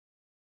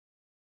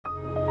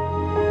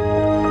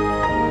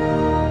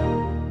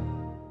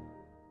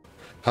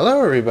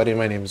Hello everybody,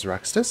 my name is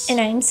Ruxtus. And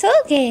I'm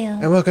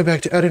Soulgale. And welcome back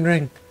to Elden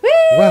Ring. Woo!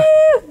 Wow.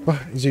 Wow.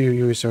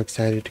 You were so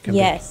excited to come back.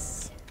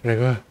 Yes. Like,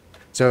 wow.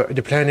 So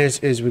the plan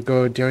is we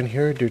go down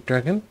here, do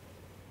dragon.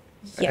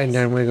 Yes. And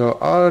then we go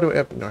all the way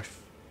up north.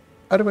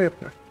 All the way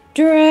up north.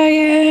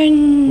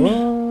 Dragon!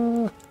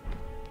 Whoa.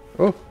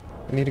 Oh,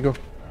 I need to go.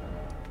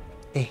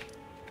 Eh.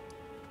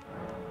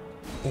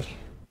 Eh.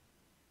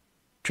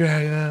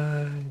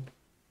 Dragon.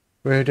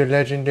 We're the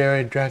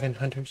legendary dragon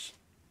hunters.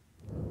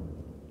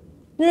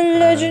 The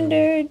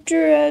legendary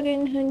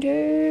dragon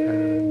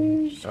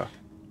hunters. Oh.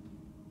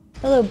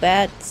 Hello,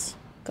 bats.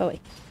 Go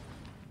away.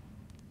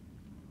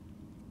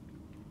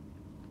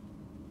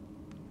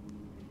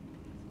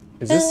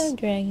 Is Hello, this?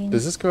 dragon.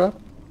 Does this go up?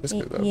 This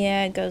goes up.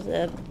 Yeah, it goes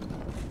up.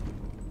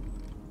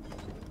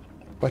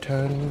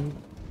 Button.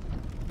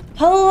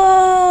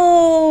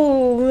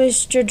 Hello,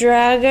 Mr.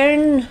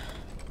 Dragon.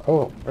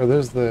 Oh, are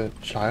those the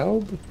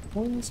child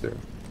ones? Or?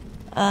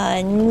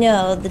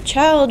 No, the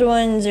child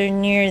ones are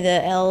near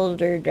the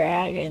elder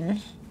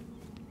dragon.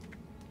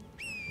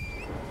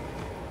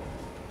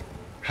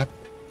 Hup.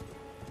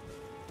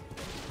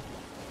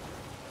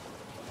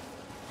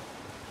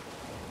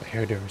 I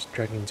heard there was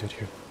dragons out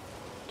here.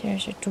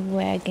 There's a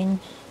dragon.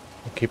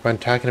 We'll keep on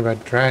talking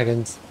about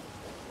dragons.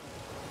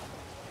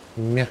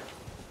 Meh.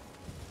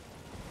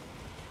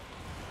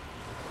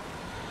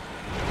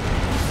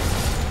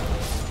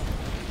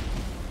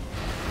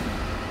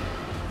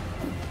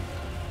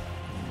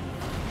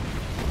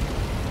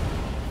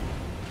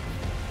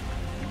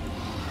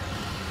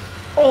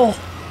 Oh!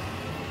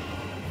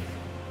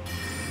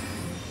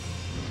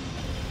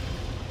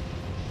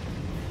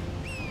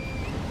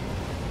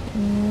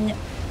 No.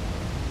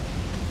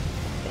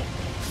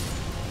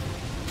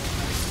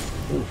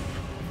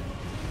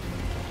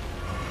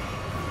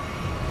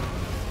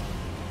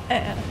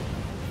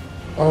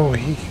 Oh,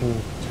 he can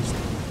just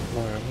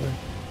fly away.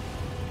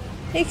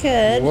 He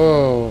could.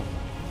 Whoa.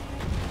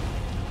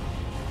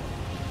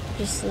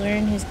 Just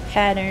learn his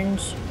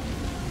patterns.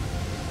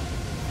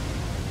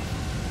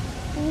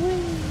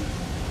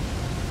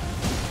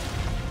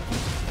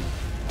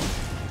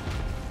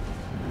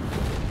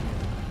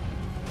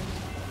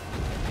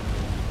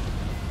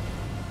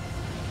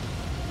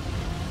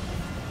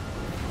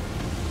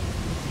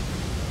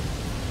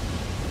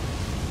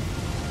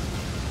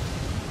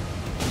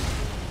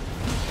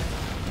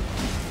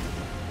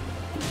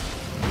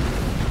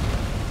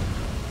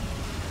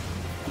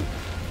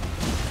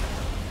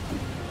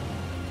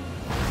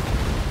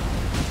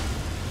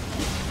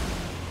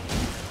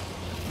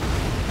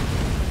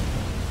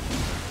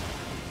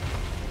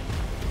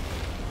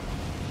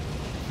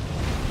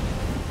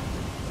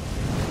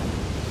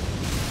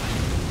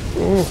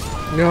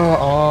 Oh, no.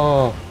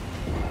 Oh.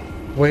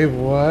 Wait,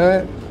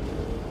 what?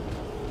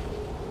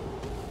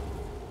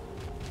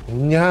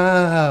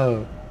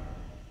 No.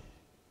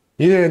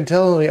 You didn't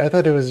tell me. I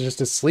thought it was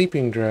just a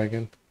sleeping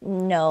dragon.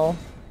 No.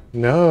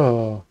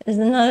 No. It's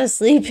not a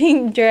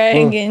sleeping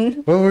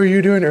dragon. What were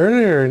you doing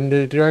earlier? And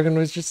the dragon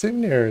was just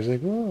sitting there. I was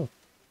like, whoa.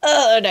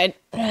 Oh, I...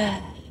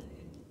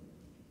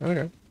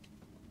 Okay.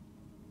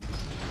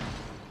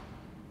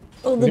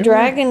 Well, the Yeah.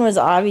 dragon was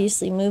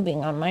obviously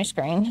moving on my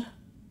screen.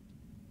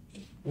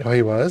 Oh,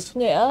 he was?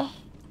 Yeah.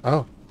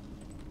 Oh.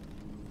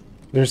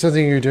 There was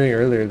something you were doing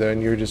earlier, though,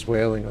 and you were just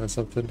wailing on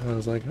something. I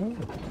was like, oh.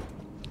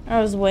 I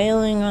was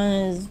wailing on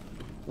his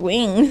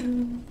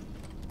wing.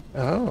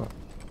 Oh.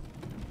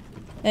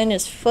 And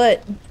his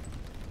foot.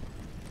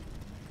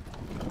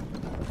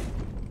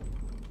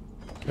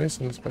 Can I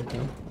send this back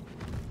down?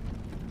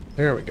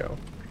 There we go.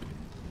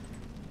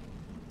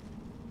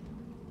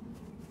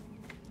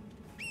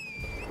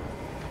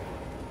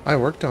 I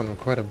worked on him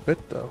quite a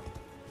bit, though.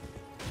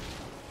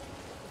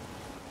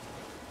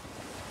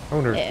 I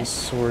wonder if Yeah. this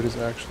sword is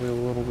actually a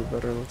little bit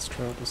better. Let's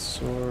try out the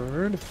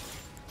sword.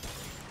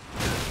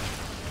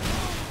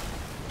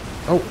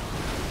 Oh!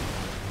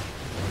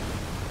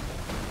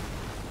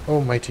 Oh,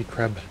 mighty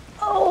crab.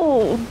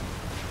 Oh!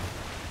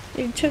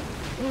 You took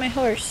my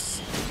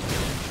horse.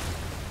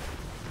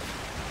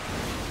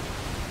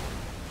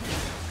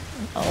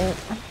 Oh.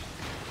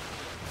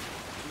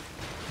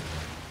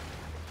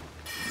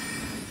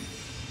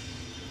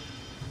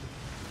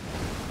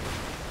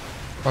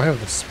 Oh, I have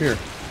the spear.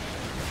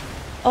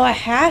 Oh, I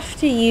have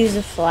to use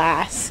a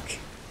flask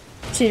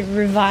to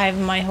revive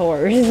my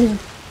horse.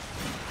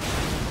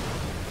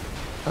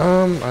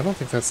 I don't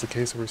think that's the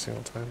case every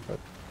single time, but...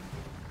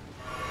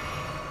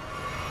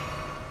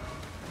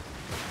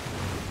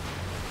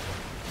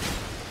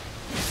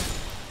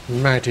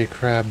 Mighty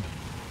crab.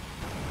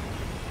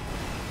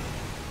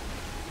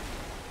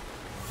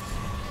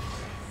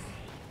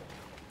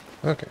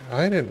 Okay,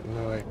 I didn't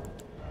know I...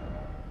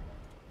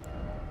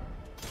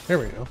 There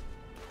we go.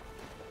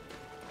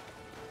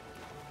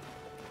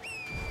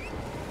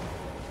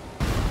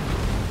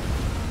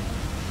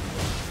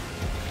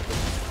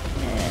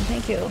 Yeah,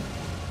 thank you.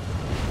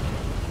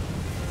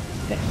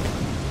 Okay.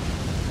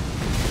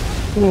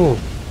 Ooh.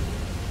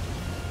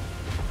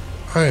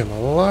 I am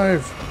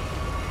alive.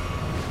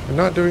 I'm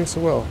not doing so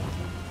well.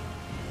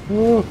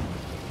 Ooh.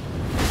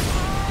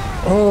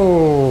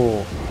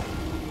 Oh!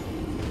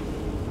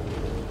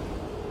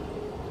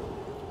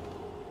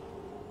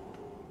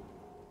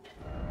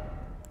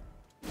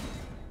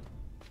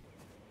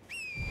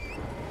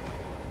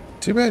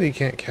 Too bad you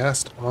can't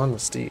cast on the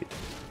steed.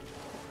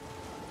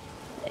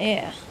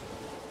 Yeah.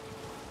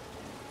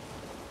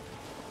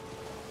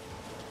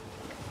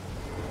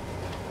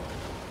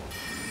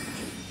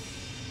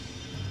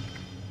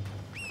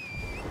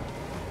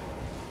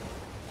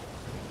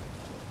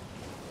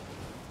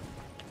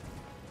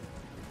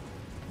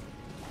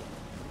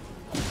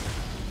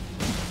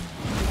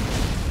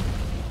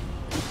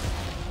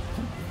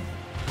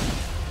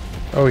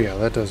 Oh yeah,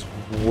 that does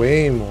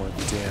way more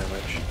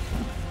damage.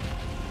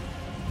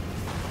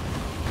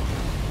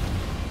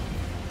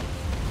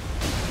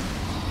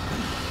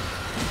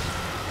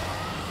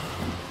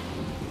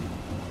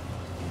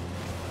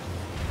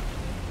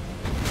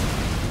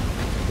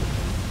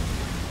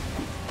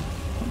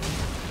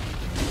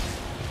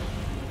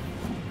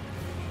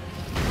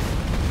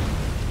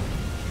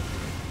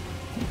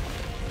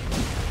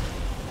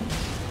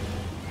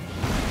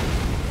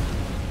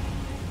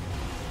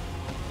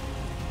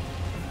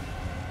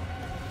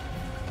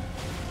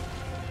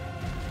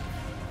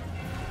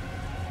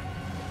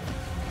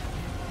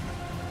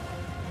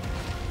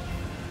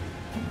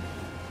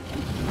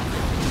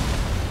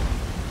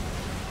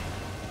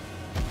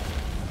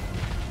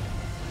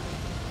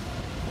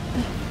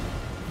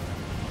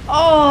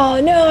 Oh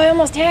no, I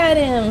almost had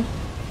him.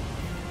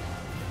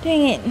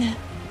 Dang it.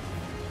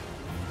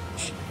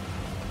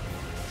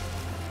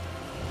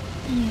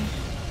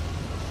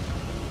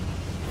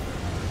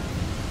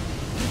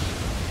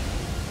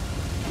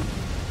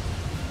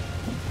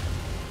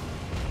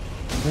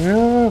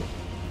 Yeah.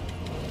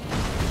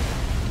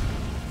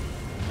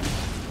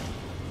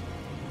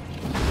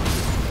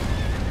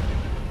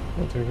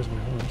 Oh, there goes my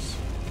horse.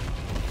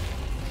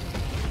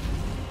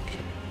 Okay,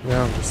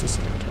 now I'm just a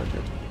single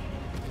target.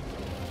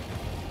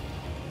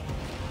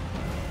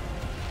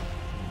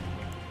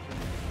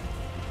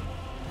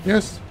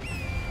 Yes,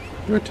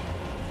 do it.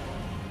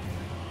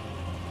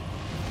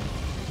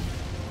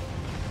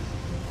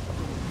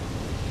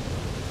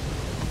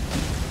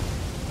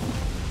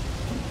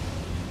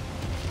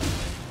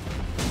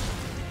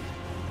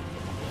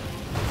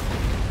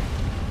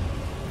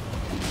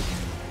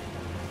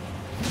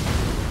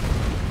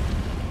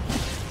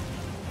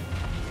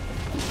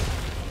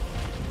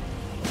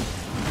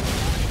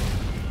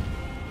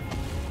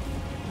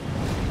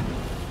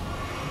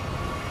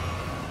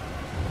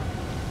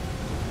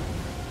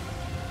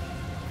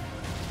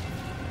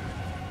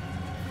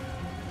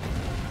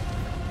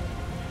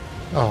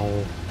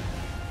 Oh,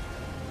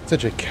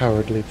 such a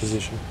cowardly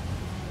position.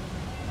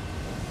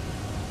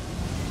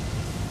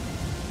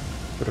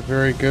 But a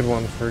very good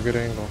one for a good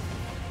angle.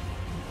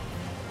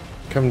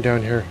 Come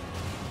down here.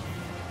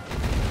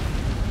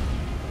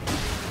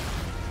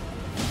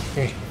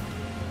 Eh.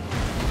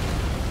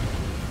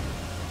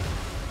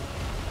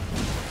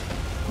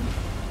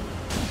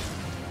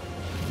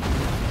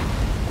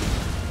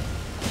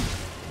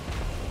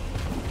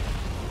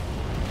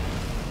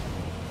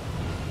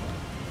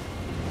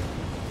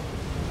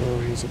 Oh,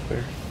 he's up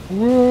there.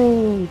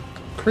 Whoa!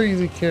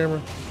 Crazy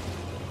camera.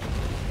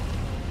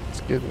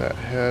 Let's get in that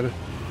head.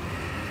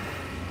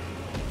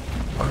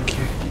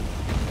 Okay.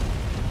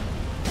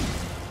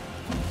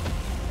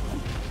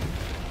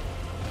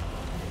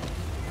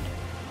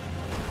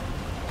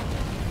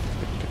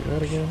 Do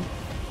that again.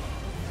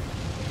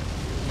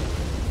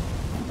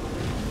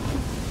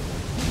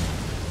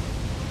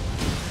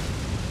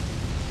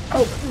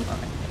 Oh, come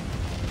on.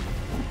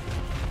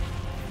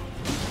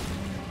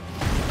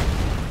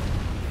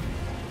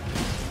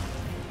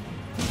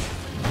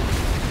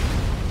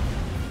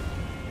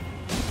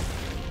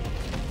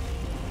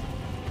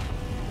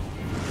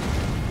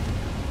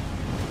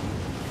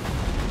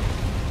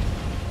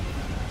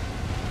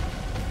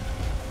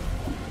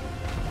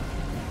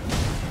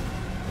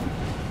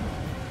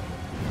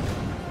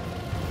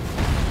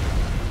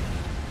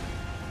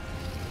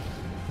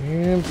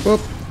 And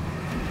boop.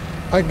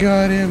 I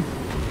got him.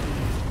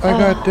 I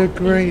got the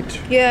great.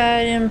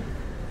 Got him.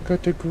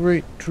 Got the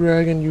great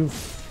dragon, you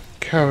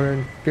coward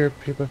and fear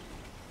people.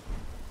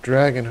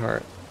 Dragon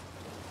heart.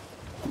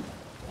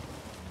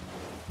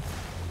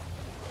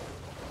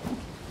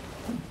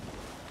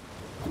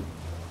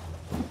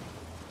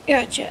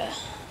 Gotcha.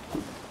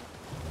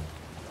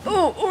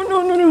 Oh,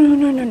 no, no, no, no,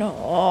 no, no, no.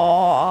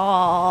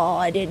 Oh,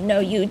 I didn't know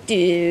you'd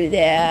do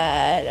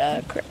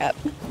that. Crap.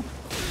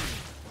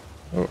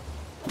 Oh,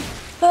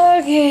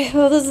 Okay,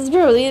 well, this is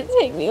probably gonna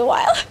take me a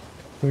while.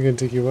 it's gonna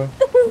take you a while.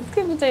 It's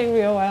gonna take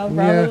me a while,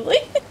 probably.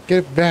 Yeah.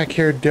 Get back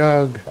here,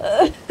 Doug.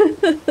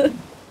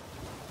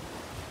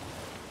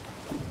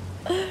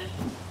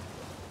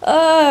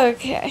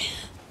 Okay.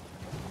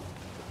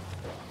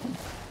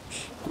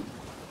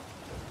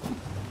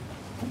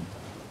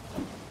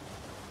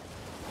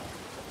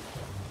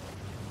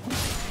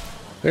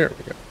 There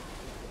we go.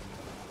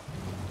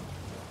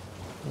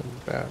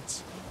 And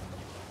bats.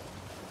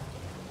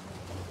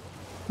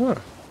 Huh.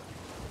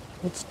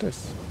 What's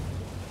this?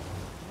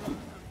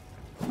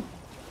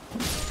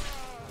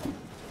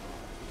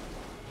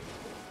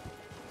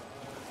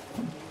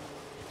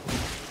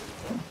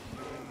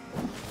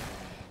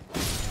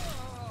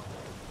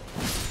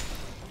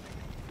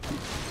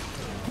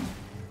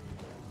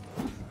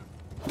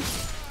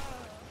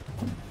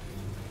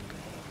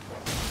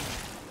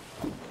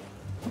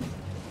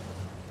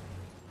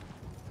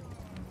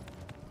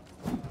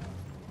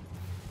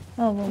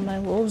 Oh, well, my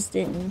wolves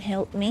didn't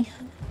help me.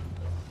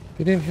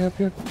 They didn't help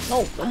you?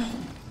 Nope. I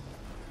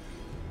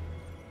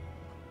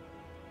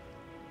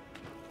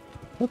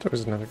thought there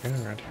was another guy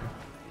around here.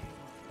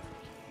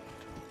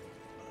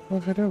 Oh,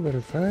 hello,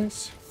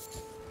 butterflies.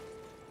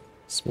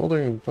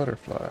 Smoldering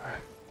butterfly.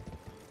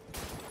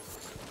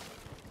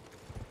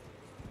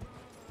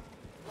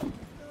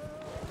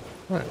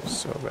 I'm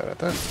so bad at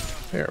that.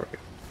 There we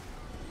go.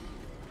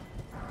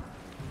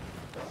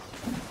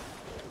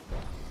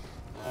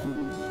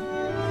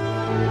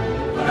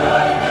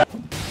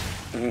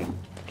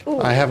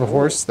 I have a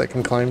horse that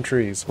can climb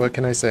trees. What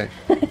can I say?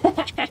 Oh,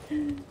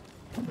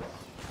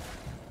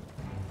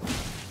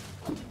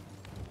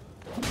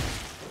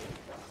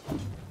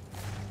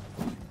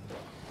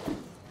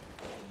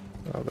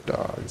 the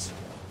dogs.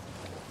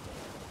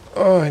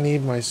 Oh, I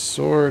need my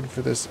sword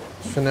for this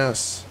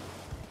finesse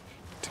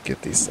to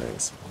get these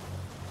things.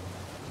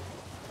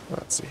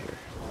 Let's see here.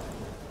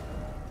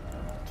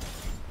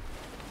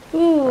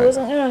 Ooh,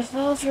 wasn't gonna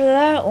fall for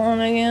that one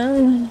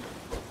again.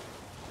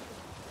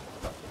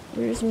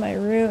 Where's my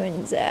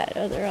ruins at?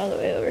 Oh, they're all the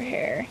way over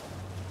here.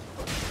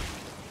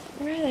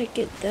 Where did I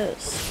get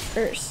those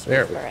first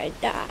before I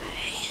die?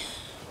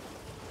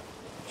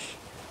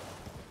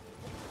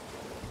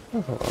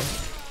 Oh, hello.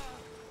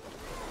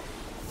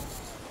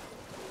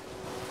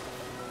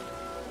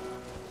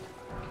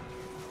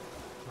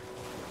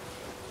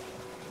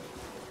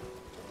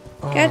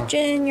 Gotcha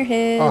in your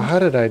head. Oh, how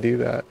did I do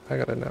that? I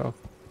gotta know.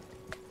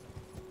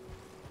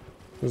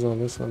 It was on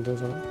this one,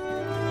 doesn't it?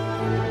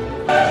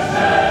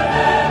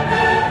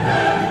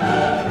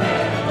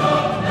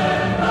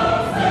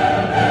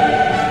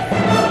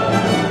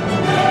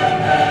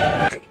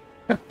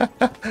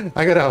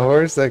 I got a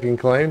horse that can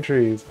climb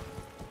trees.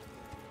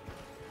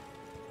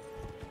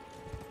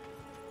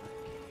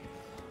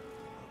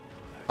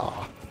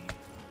 Aw.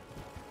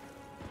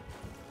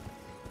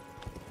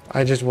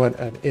 I just want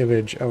an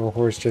image of a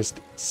horse just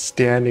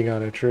standing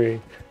on a tree.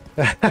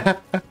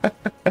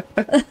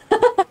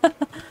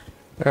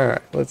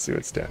 Alright, let's see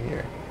what's down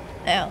here.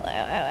 Ow, ow, ow,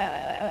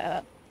 ow, ow,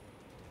 ow.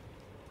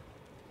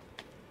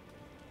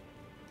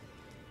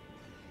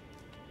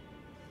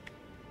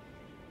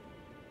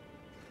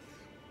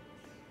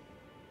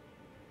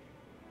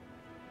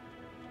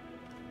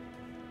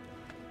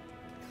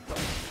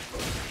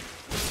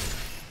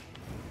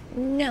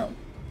 No.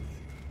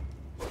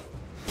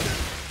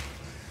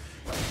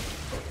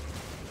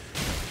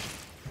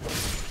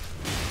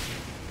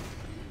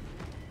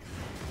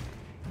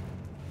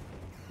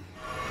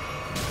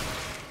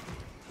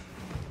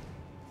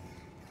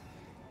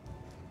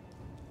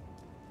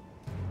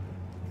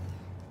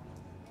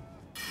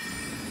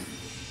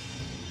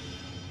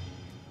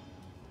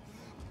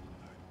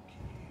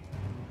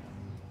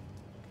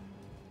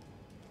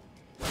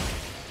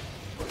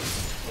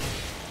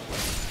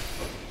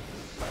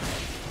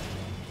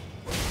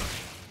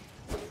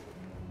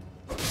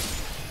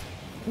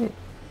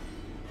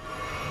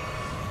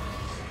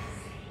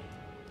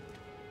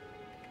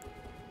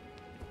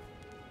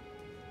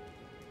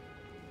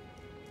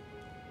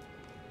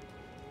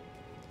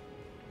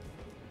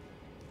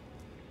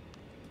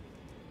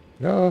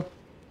 No.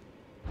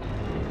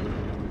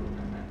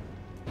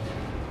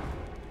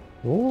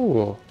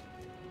 Ooh.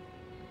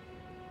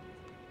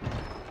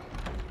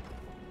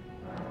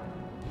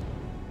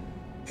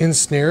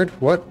 Ensnared?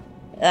 What?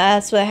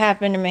 That's what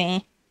happened to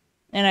me.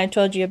 And I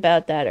told you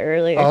about that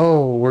earlier.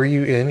 Oh, were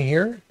you in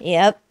here?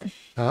 Yep.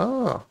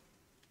 Oh.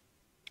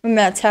 And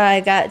that's how I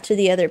got to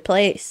the other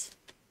place.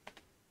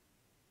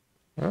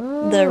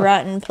 Oh. The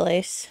rotten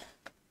place.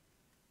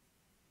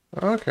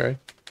 Okay.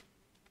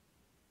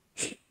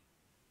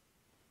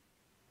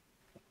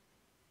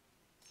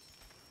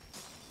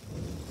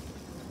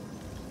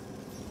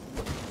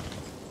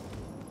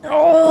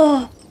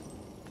 Oh!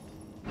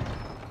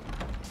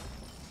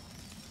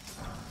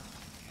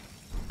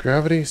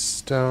 Gravity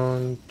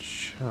stone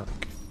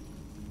chunk.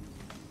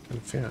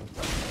 And fan.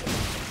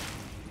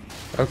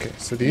 Okay,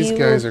 so these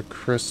guys are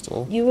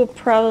crystal. You will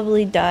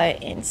probably die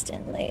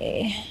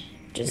instantly.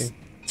 Just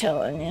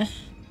telling you.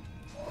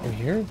 In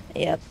here?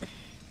 Yep.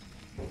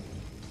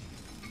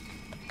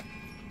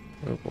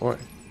 Oh boy.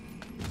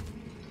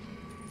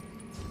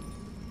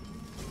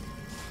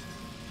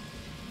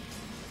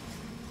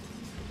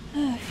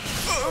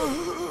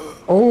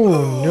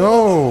 Oh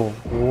no!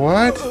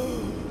 What?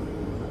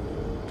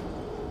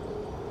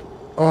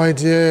 Oh, I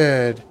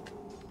did.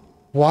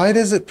 Why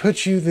does it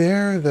put you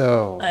there,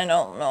 though? I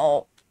don't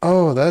know.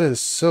 Oh, that is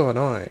so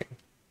annoying.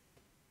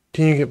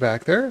 Can you get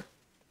back there?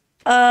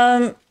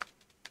 Hold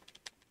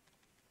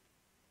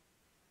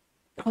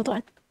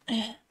on.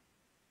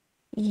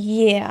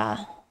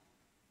 Yeah.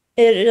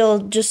 It'll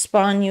just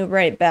spawn you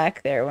right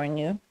back there when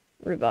you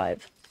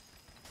revive.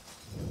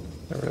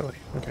 Oh, really?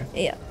 Okay.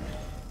 Yeah.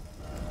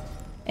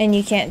 And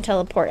you can't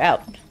teleport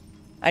out.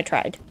 I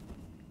tried.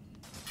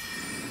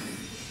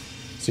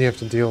 So you have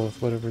to deal with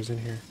whatever's in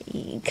here.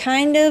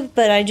 Kind of,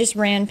 but I just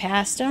ran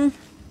past him.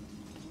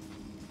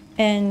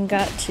 And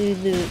got to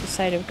the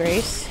site of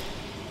grace.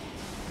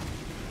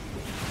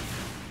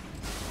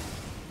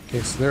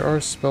 Okay, so there are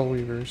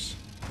spellweavers.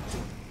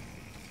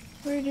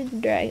 Where did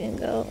the dragon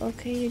go?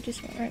 Okay, you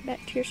just went right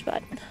back to your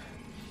spot.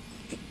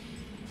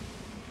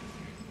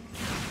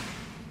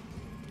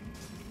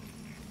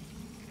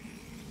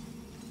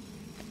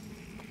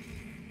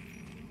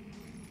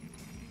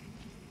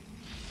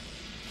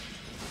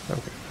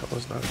 Okay, that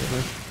was not a good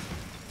one.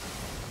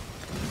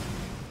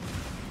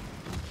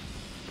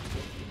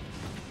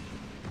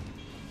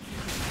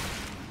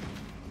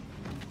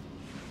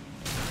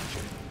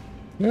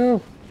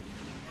 No!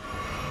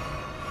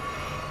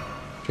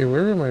 Okay,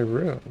 where are my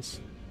runes?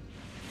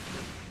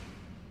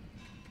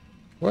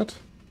 What?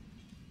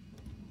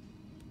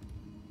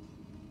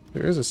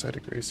 There is a site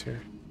of grace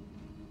here.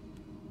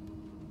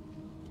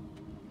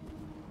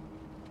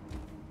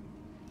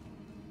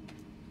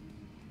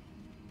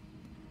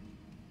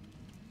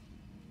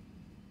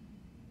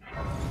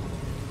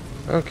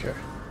 Okay.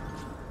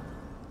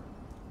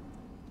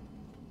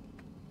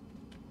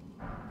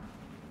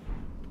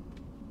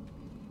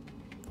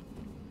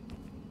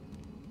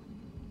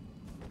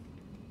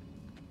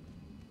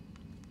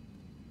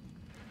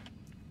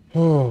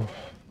 Oh,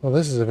 well,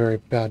 this is a very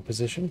bad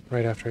position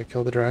right after I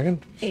kill the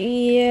dragon.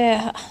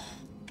 Yeah.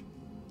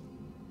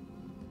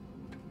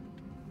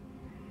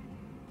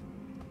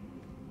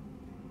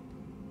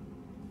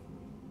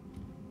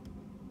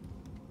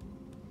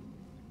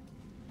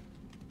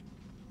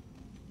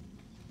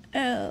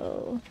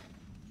 Oh.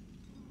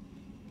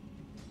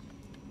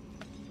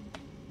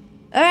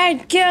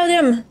 Alright, killed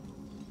him!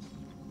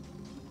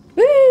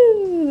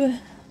 Woo!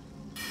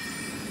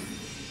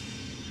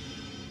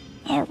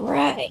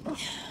 Alright.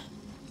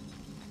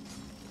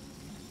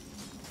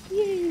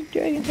 Yay,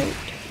 dragon hurt.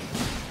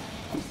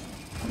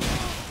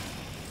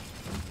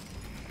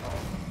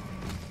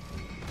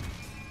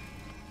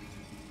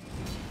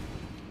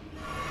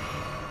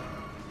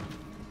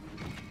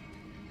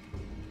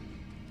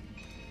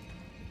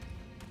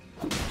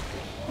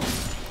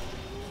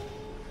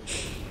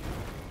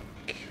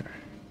 Okay.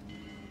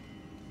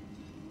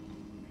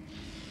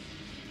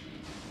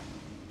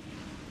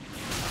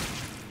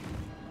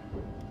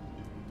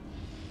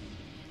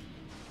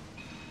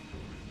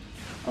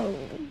 Oh,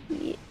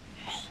 yeah.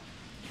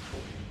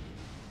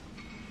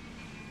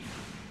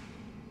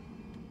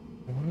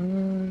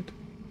 What?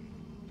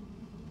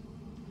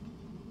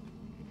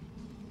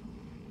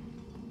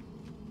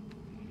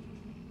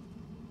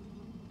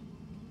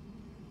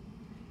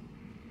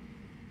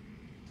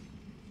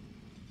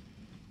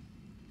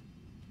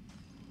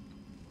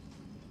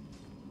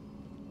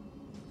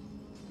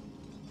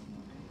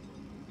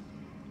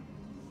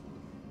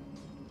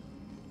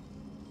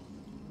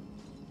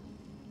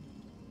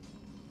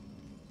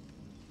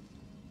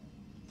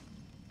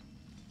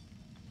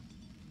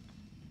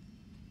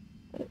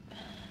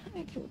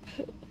 I can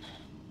put...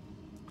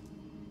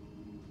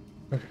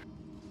 Okay.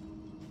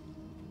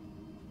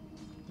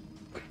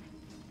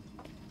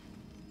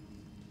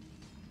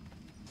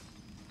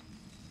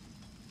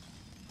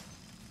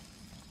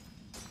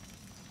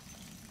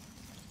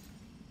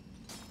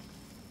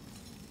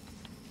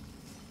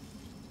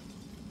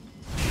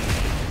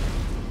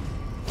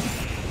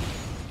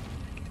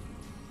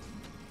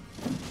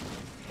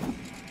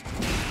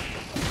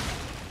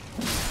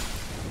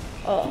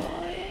 Oh,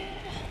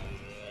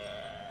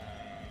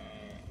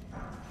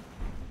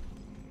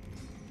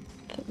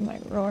 put my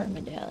roar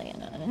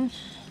medallion on.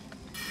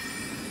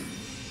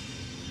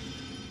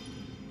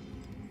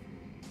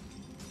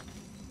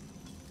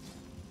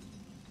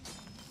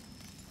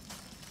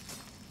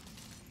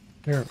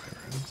 There are my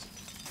runes.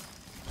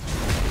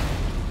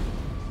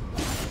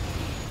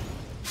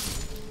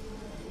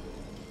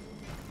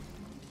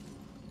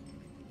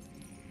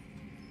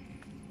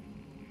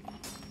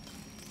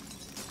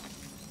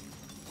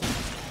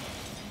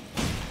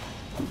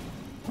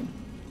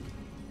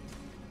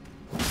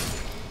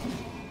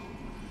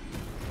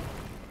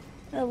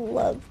 I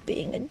love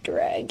being a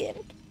dragon.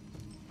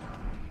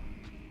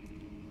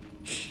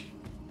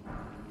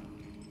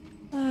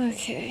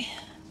 Okay.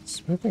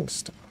 Smithing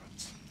stones.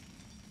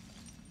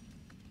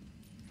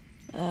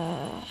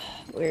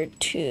 Where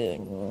to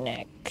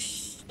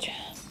next?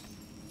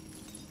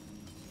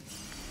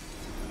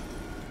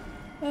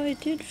 Oh, I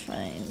did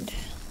find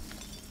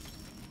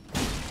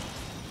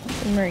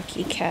the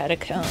murky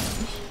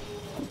catacombs.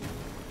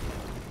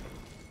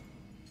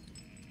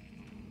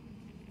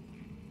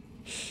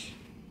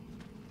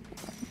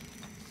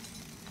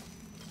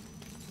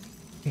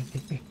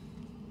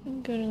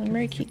 Go to the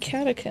murky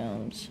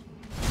catacombs.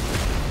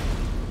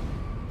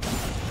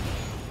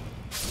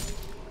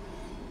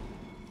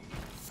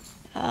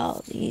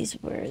 Oh, these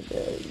were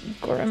the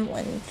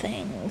gremlin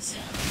things.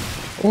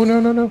 Oh, no,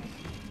 no, no.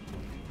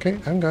 Okay,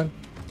 I'm gone.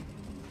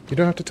 You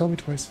don't have to tell me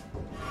twice.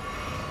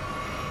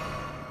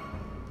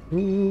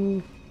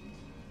 Ooh.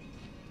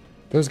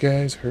 Those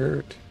guys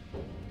hurt.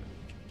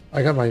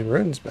 I got my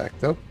runes back,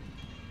 though.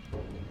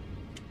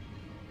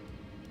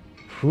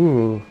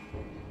 Ooh.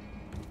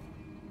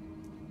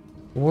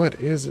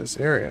 What is this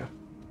area?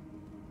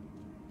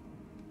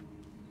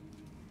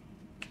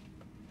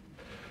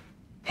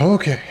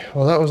 Okay,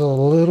 well that was a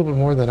little bit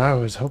more than I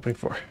was hoping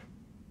for.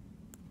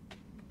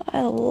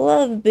 I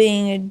love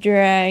being a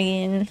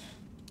dragon.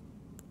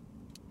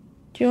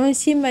 Do you want to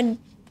see my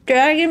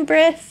dragon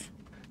breath?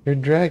 Your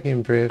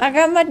dragon breath. I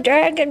got my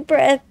dragon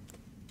breath.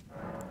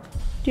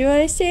 Do you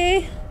want to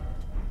see?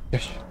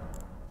 Yes.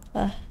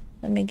 Let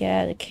me get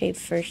out of the cave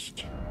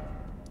first.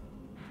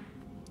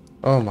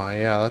 Oh my,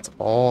 yeah, that's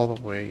all the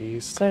way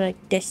east. Go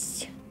like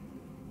this.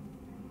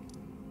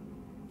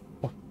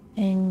 Oh.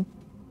 And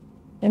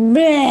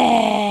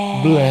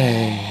bleh.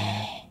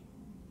 Bleh.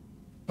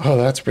 Oh,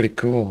 that's pretty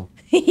cool.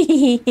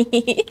 I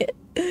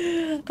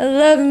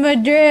love my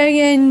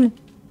dragon.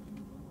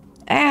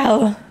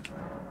 Ow.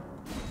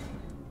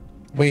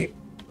 Wait.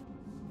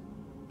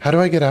 How do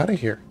I get out of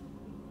here?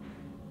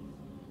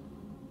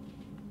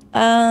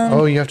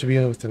 Oh, you have to be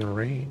within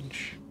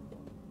range.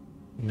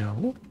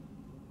 No?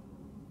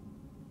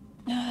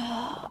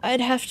 I'd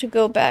have to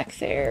go back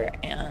there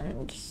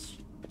and...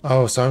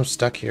 Oh, so I'm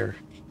stuck here.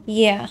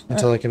 Yeah.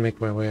 Until I can make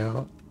my way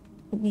out.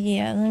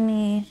 Yeah, let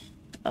me...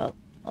 Oh,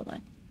 hold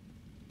on.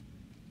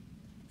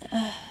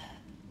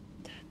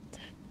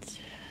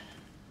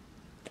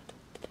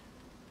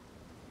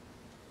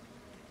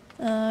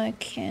 I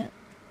can't.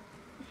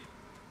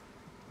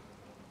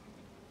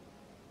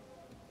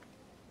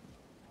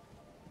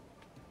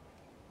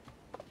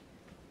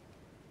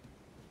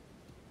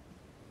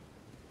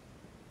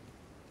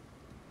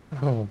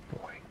 Oh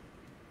boy.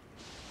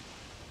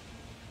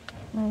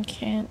 I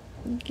can't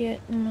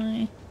get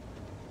my...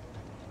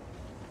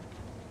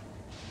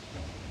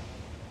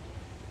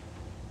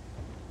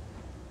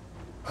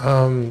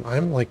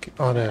 I'm like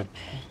on a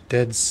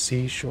dead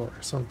seashore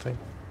or something.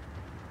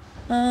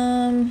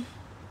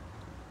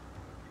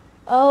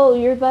 Oh,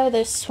 you're by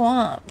the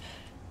swamp.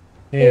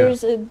 Yeah.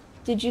 There's a...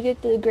 Did you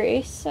get the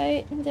grace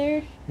site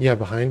there? Yeah,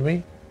 behind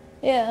me?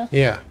 Yeah.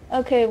 Yeah.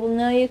 Okay, well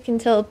now you can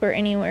teleport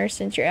anywhere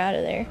since you're out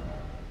of there.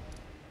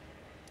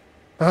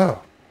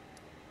 Oh.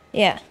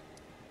 Yeah.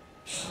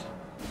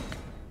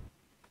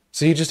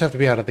 So you just have to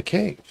be out of the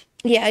cave.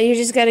 Yeah, you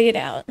just gotta get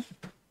out.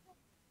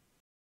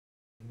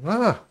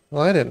 Ah,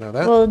 well, I didn't know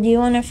that. Well, do you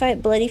want to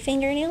fight Bloody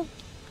Fingernail?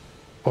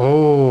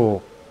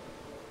 Oh.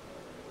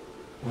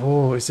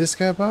 Oh, is this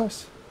guy a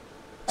boss?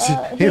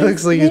 He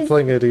looks like he's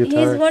playing a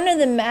guitar. He's one of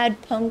the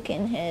Mad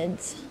Pumpkin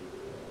heads.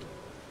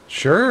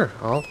 Sure,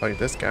 I'll fight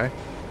this guy.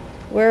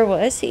 Where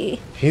was he?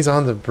 He's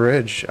on the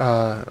bridge,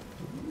 on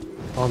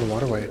the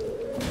waterway.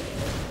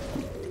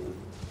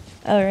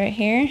 Oh, right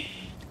here?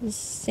 The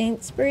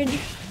Saints Bridge?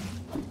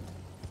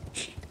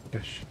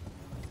 Yes.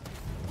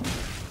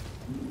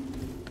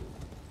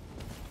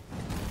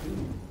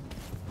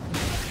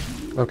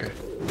 Okay.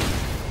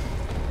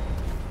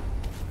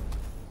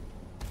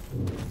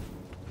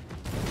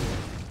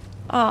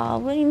 Aw,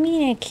 what do you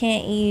mean I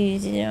can't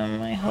use it on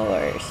my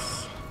horse?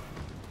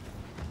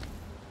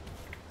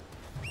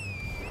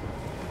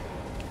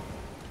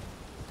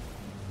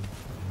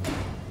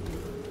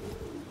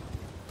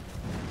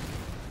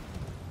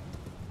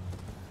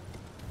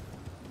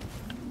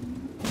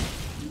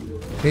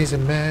 He's a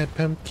mad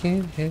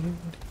pumpkin head.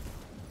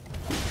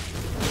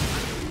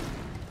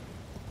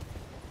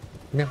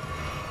 Yeah.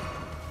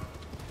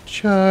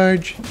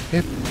 Charge.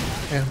 Yep.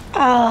 Yeah.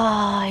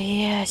 Ah,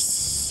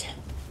 yes.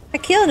 I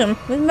killed him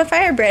with my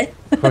fire breath.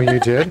 Oh, you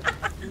did?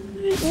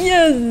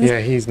 Yes.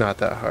 Yeah, he's not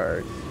that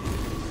hard.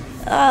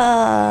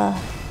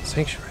 Ah.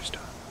 Sanctuary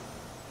stuff.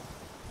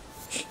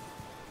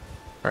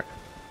 Alright.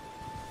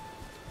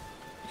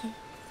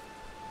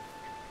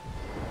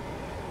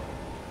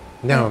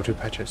 Now to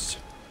patches.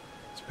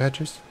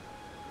 Patches?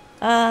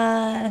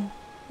 Yeah.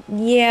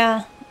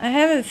 I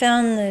haven't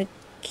found the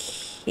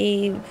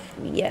cave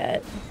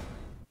yet.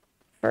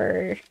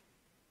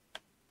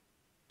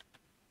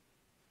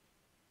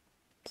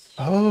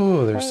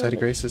 Oh, there's Site of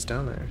Graces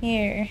down there.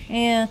 Here,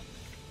 yeah.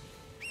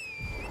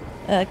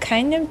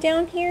 Kind of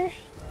down here?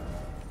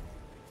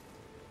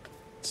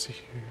 Let's see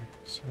here.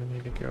 So I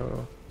need to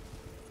go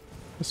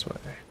this way.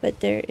 But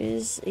there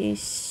is a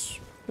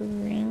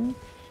spring.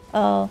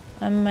 Oh,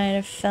 I might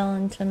have fell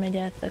into my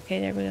death. Okay,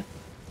 there we go.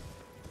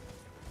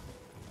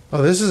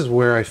 Oh, this is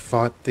where I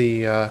fought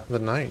the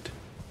knight.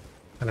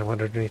 And I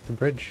went underneath the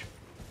bridge.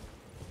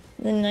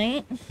 The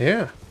knight?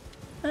 Yeah.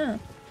 Oh.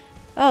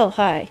 Oh,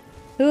 hi.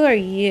 Who are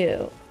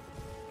you?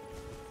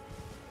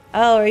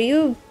 Oh, are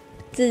you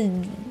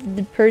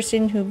the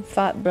person who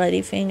fought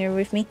Bloody Finger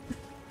with me?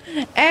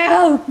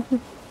 Ow!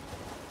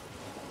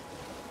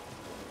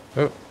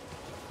 Oh,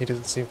 he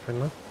doesn't seem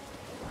friendly.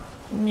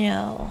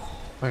 No.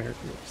 Fire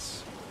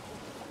grease.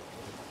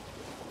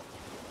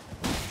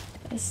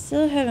 I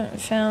still haven't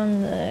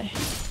found the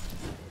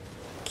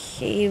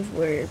cave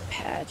where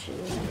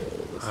Patches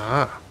is.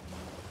 Ah.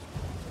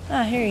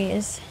 Ah, here he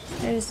is.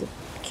 There's the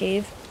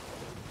cave.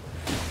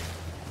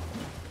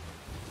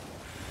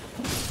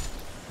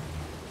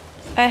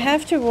 I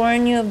have to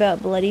warn you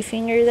about Bloody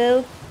Finger,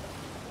 though.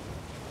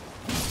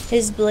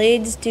 His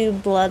blades do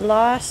blood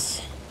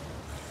loss.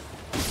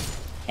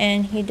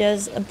 And he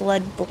does a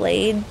blood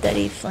blade that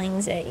he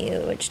flings at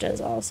you, which does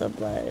also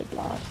blood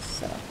loss.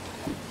 So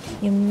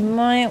you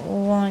might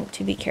want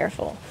to be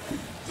careful.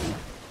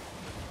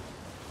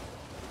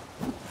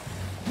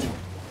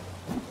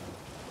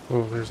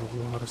 Oh, there's a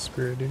lot of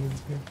spirit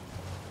demons here.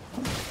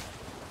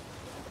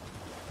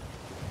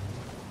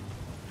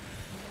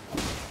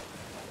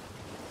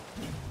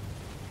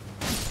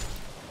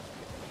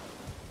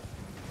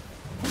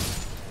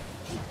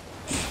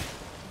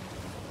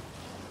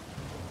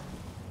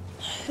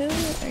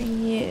 Who are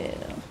you?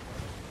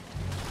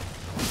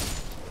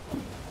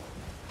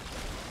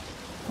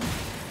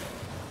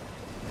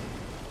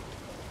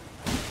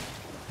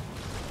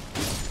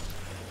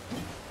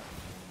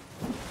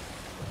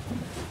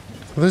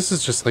 Well, this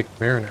is just like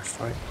Mariner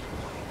fight.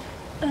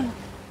 Oh.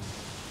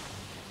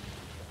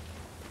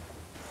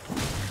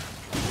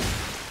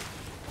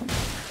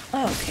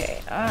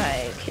 Okay,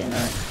 I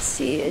cannot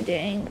see a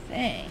dang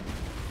thing.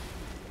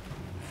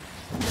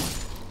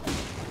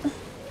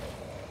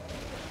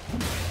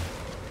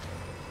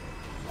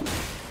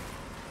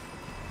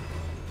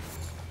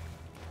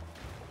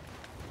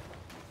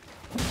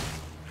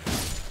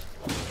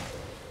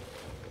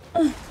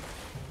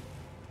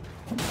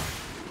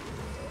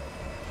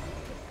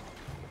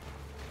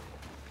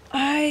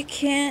 I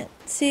can't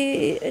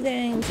see a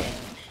dang thing.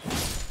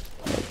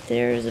 But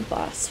there's a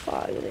boss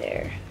fog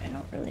there. I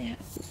don't really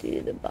have to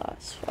do the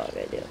boss fog,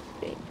 I don't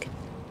think.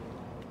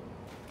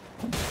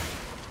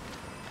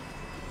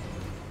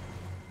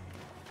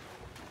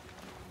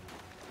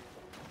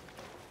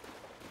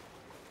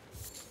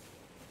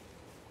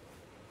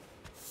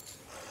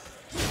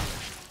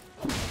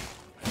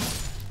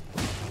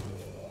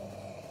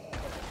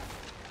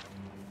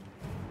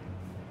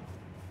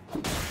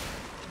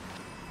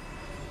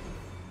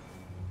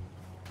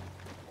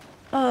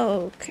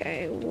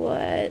 Okay,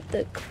 what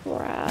the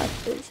crap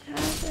is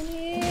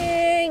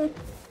happening?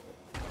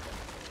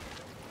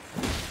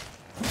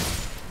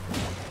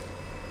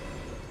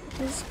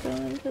 Just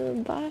going to the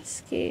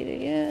boss gate,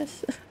 I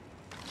guess.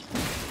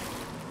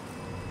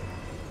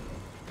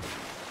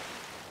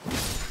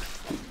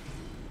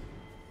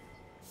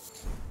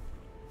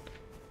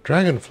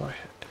 Dragonfly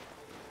head.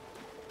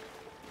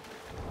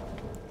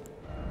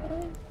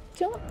 I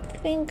don't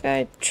think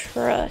I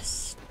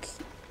trust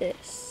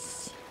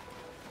this.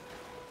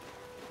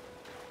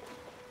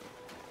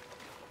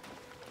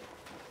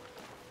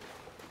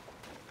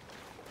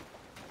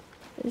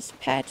 This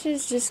patch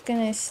is just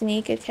gonna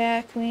sneak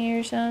attack me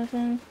or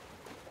something.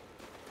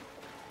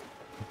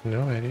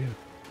 No idea.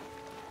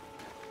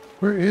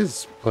 Where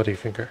is Bloody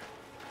Finger?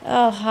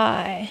 Oh,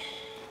 hi.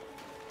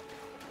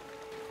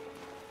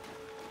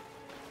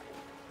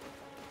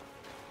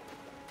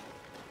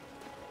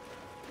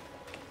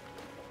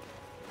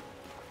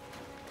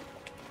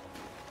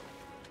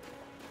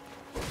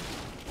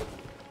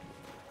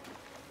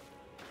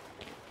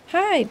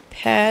 Hi,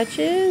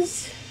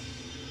 Patches.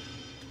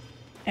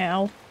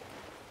 Ow.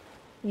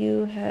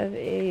 You have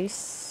a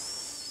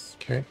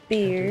Okay.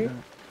 spear.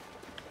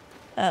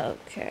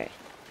 Okay.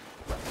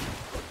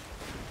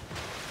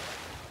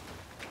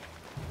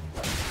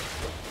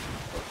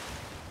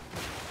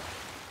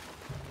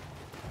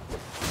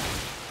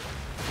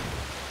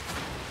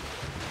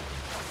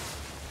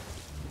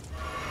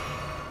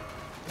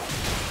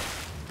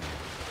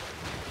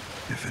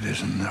 If it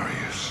isn't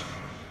Nereus,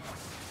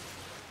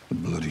 the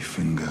bloody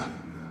finger,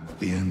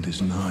 the end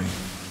is nigh.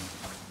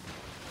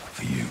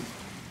 For you.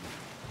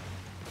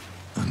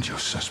 And your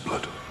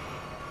cessblood.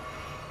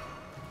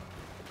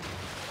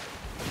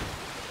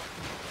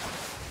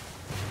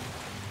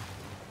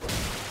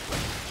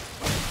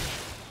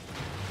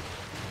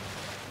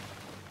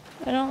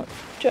 I don't...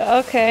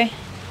 Okay.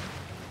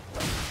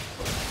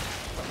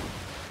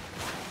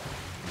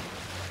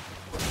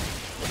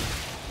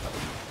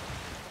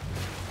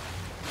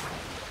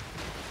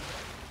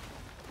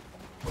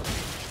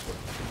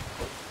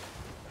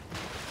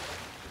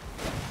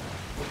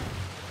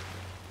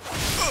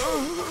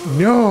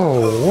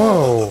 No!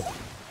 Whoa!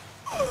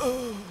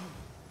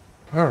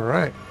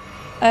 Alright.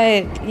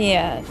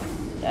 Yeah.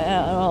 I don't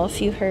know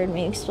if you heard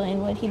me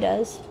explain what he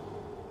does.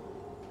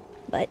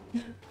 But...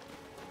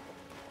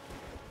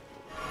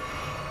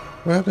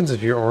 What happens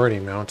if you're already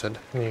mounted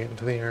and you get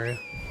into the area?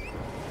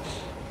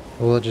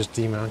 Will it just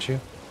demount you?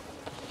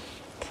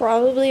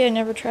 Probably, I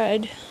never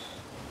tried.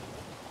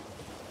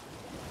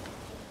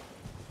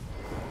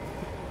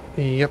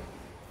 Yep.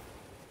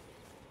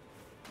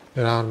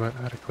 It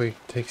automatically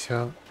takes you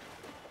out.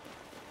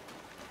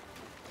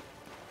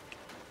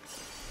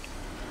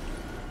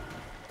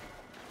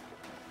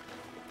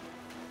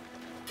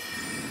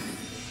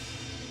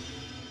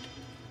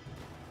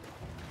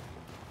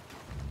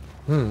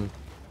 Hmm.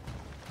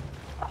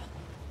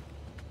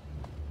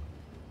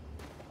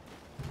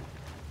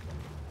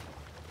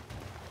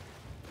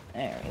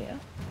 There we go.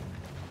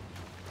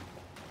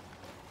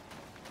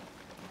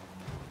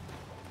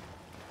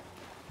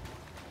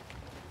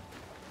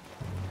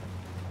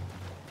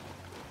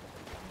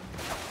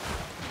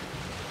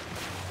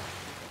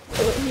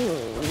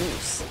 Ooh, you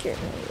scared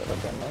me a little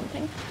bit, one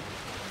thing.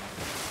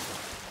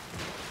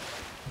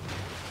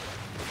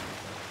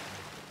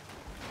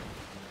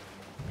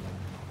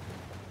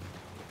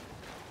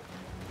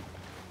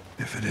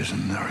 If it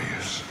isn't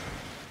Nereus,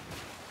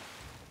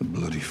 the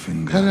bloody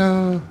finger.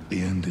 Hello,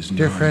 The end is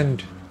dear nigh.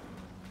 friend.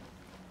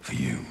 For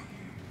you.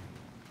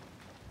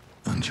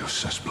 And your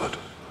cessblood.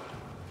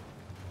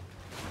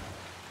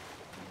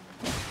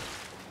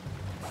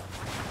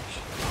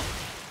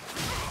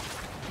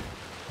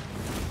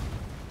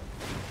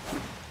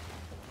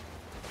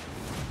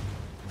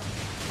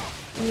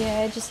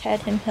 Yeah, I just had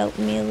him help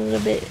me a little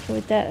bit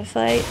with that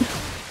fight.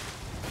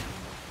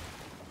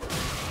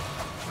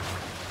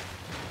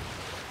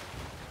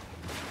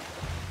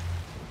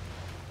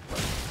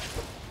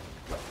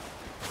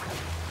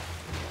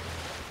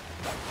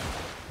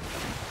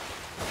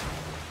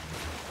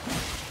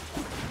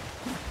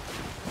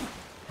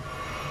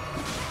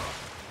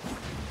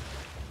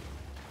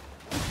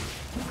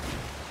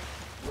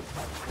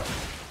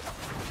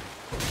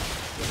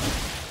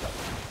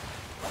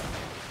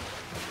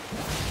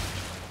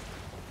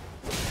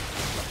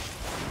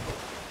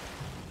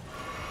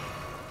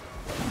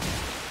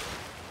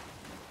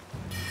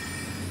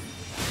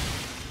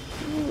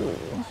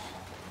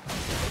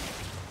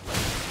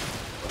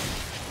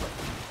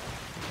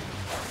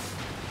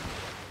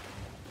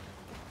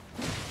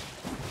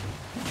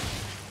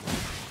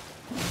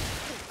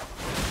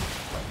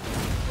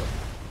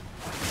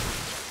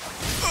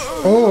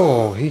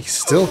 Oh, he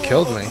still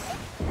killed me.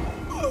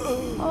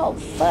 Oh,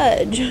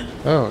 fudge.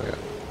 Oh,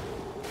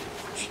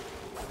 yeah.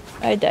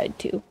 I died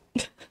too.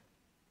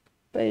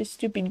 By a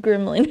stupid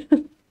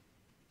gremlin.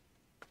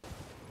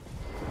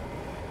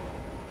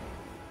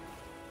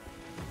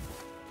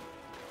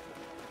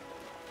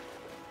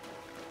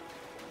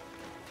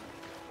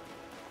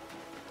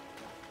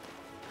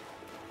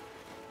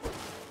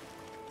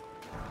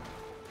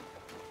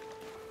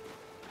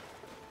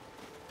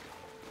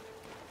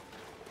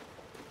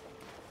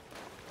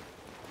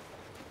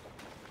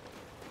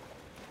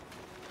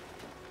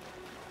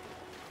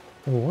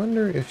 I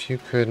wonder if you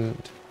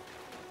couldn't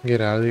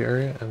get out of the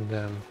area and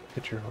then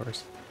hit your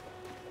horse.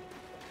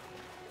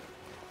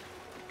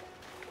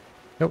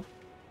 Nope.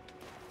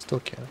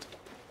 Still can't.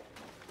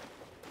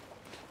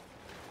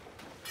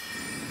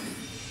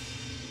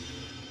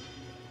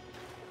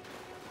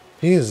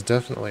 He is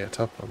definitely a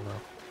tough one,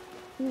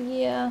 though.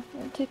 Yeah,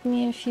 it took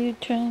me a few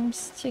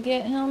times to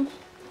get him.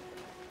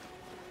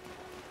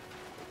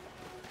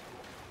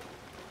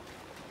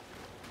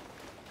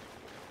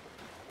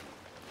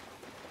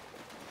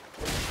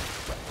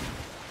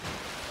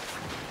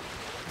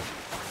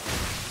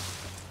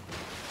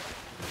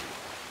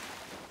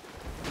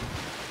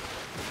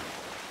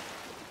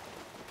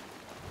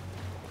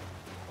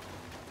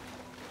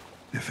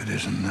 If it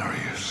isn't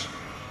Nereus,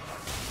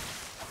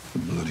 the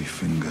bloody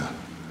finger,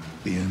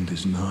 the end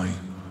is nigh.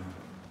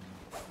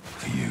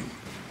 For you.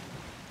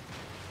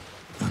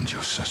 And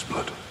your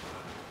cessblood.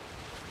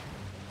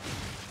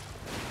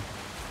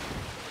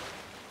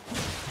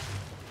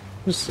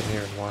 Just sit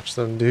here and watch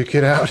them duke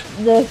it out.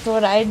 That's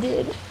what I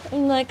did.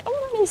 I'm like,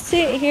 I'm gonna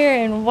sit here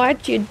and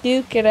watch you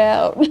duke it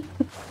out.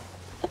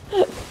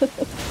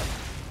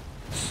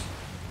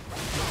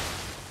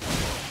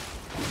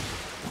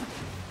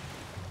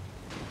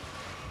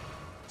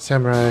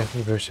 Samurai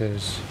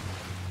versus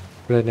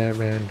Red Knight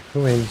Man.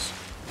 Who wins?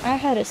 I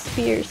had a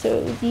spear, so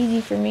it was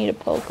easy for me to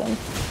poke him.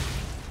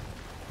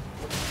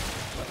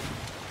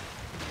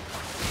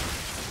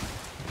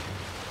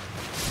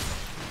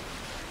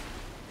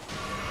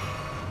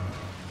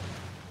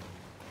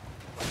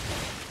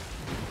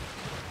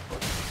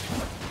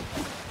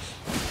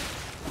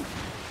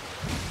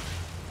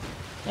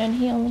 And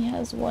he only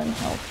has one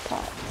health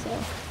pot,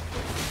 so...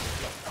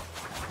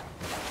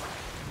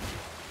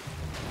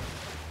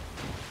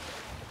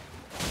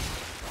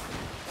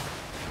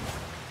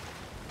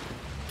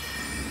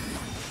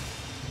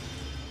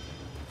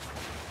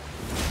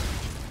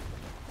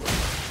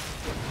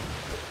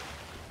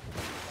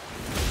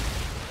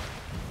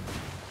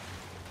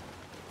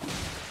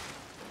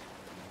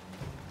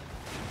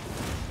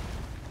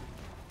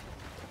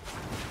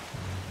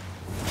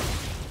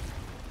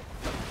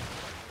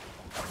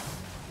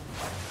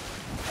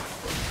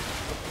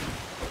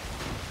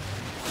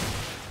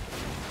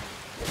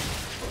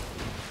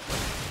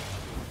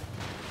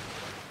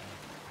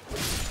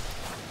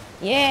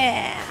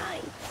 Yeah, I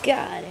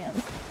got him.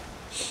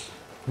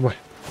 What?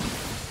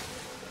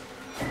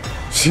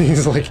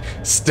 She's like,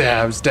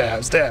 stab,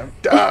 stab, stab,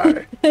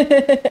 die.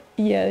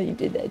 Yeah, you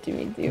did that to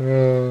me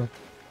too.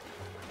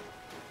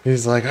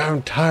 He's like,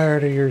 I'm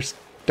tired of your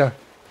stuff.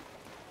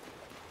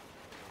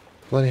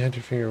 Bloody had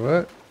your finger,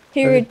 what?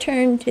 He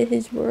returned to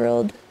his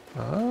world.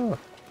 Oh.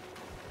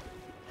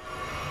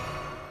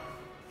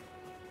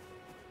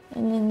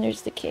 And then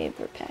there's the cave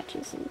where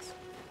Patches is.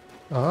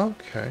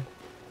 Okay.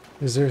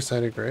 Is there a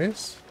site of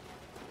grace?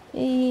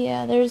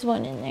 Yeah, there's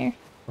one in there.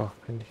 Oh,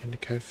 in the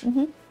cave.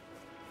 Mm-hmm.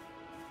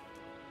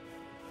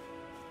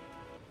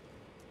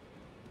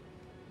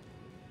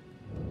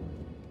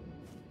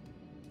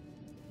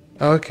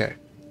 Okay.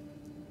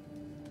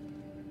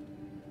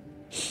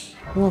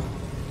 Well,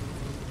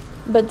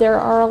 But there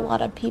are a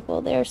lot of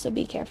people there, so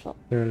be careful.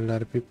 there are a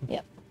lot of people.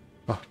 Yep.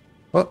 Oh,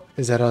 well,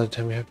 is that all the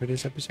time we have for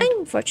this episode?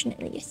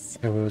 Unfortunately, yes.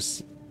 It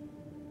was...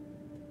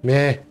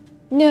 Meh.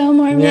 No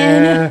more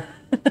men.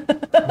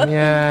 Yeah.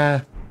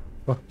 Yeah.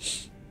 Oh,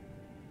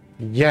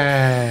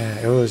 Yeah,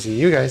 and we'll see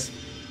you guys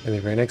in the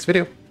very next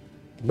video.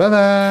 Bye-bye.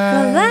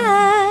 Bye-bye.